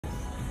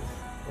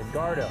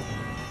Edgardo,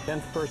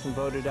 10th person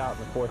voted out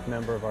and the 4th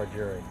member of our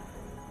jury.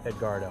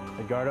 Edgardo.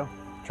 Edgardo,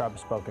 tribe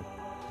has spoken.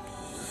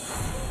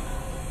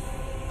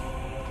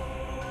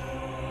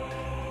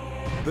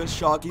 The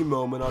shocking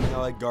moment on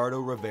how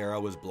Edgardo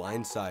Rivera was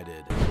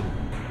blindsided.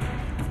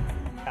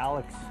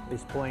 Alex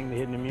is playing the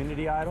hidden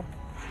immunity idol.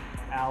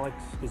 Alex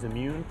is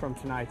immune from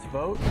tonight's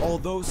vote.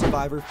 Although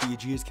Survivor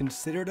Fiji is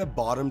considered a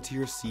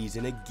bottom-tier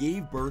season, it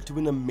gave birth to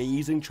an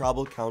amazing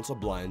tribal council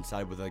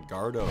blindside with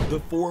Edgardo. The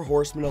Four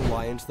Horsemen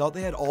Alliance thought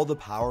they had all the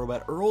power,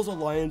 but Earl's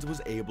alliance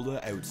was able to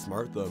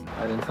outsmart them.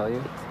 I didn't tell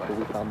you, but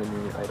we found the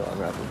new idol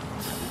unraveled.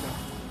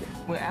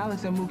 When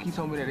Alex and Mookie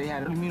told me that they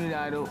had an immunity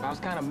idol, I was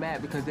kind of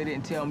mad because they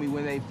didn't tell me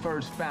when they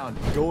first found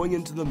it. Going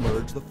into the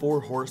merge, the Four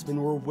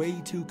Horsemen were way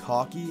too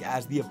cocky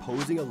as the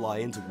opposing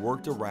alliance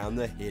worked around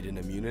the hidden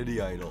immunity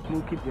idol.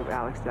 Mookie give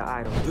Alex the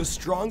idol. The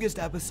strongest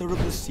episode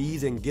of the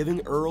season,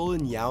 giving Earl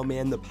and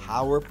Yao-Man the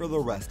power for the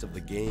rest of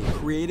the game,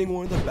 creating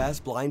one of the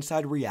best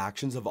blindside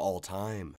reactions of all time.